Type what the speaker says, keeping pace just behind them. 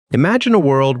Imagine a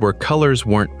world where colors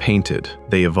weren't painted,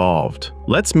 they evolved.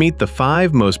 Let's meet the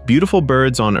 5 most beautiful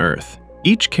birds on Earth,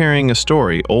 each carrying a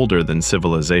story older than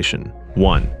civilization.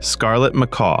 1. Scarlet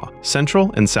macaw,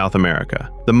 Central and South America.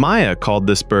 The Maya called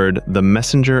this bird the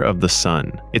messenger of the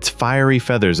sun. Its fiery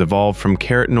feathers evolved from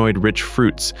carotenoid-rich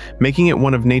fruits, making it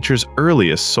one of nature's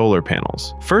earliest solar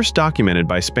panels. First documented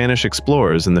by Spanish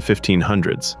explorers in the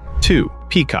 1500s. 2.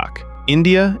 Peacock,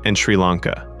 India and Sri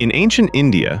Lanka. In ancient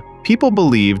India, people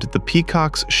believed the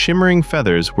peacock's shimmering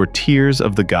feathers were tears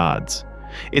of the gods.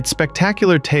 Its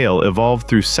spectacular tail evolved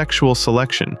through sexual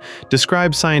selection,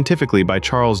 described scientifically by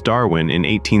Charles Darwin in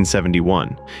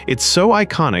 1871. It's so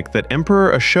iconic that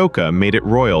Emperor Ashoka made it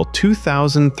royal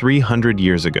 2,300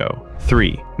 years ago.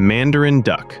 3. Mandarin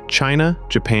duck, China,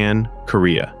 Japan,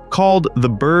 Korea. Called the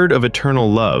bird of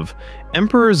eternal love,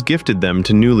 emperors gifted them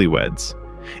to newlyweds.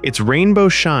 Its rainbow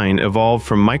shine evolved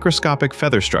from microscopic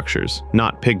feather structures,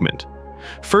 not pigment.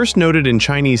 First noted in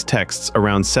Chinese texts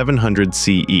around 700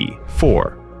 CE.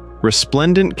 4.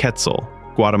 Resplendent quetzal,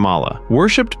 Guatemala.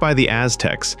 Worshipped by the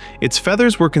Aztecs, its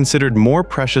feathers were considered more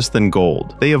precious than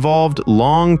gold. They evolved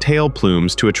long tail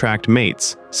plumes to attract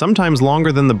mates, sometimes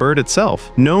longer than the bird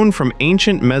itself, known from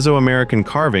ancient Mesoamerican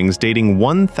carvings dating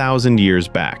 1,000 years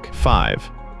back.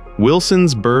 5.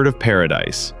 Wilson's bird of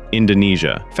paradise,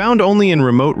 Indonesia. Found only in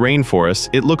remote rainforests,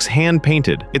 it looks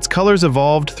hand-painted. Its colors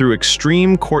evolved through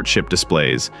extreme courtship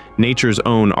displays, nature's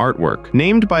own artwork.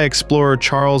 Named by explorer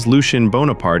Charles Lucien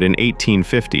Bonaparte in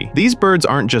 1850, these birds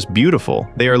aren't just beautiful,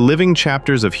 they are living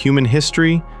chapters of human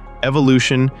history,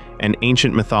 evolution, and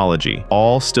ancient mythology,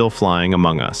 all still flying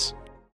among us.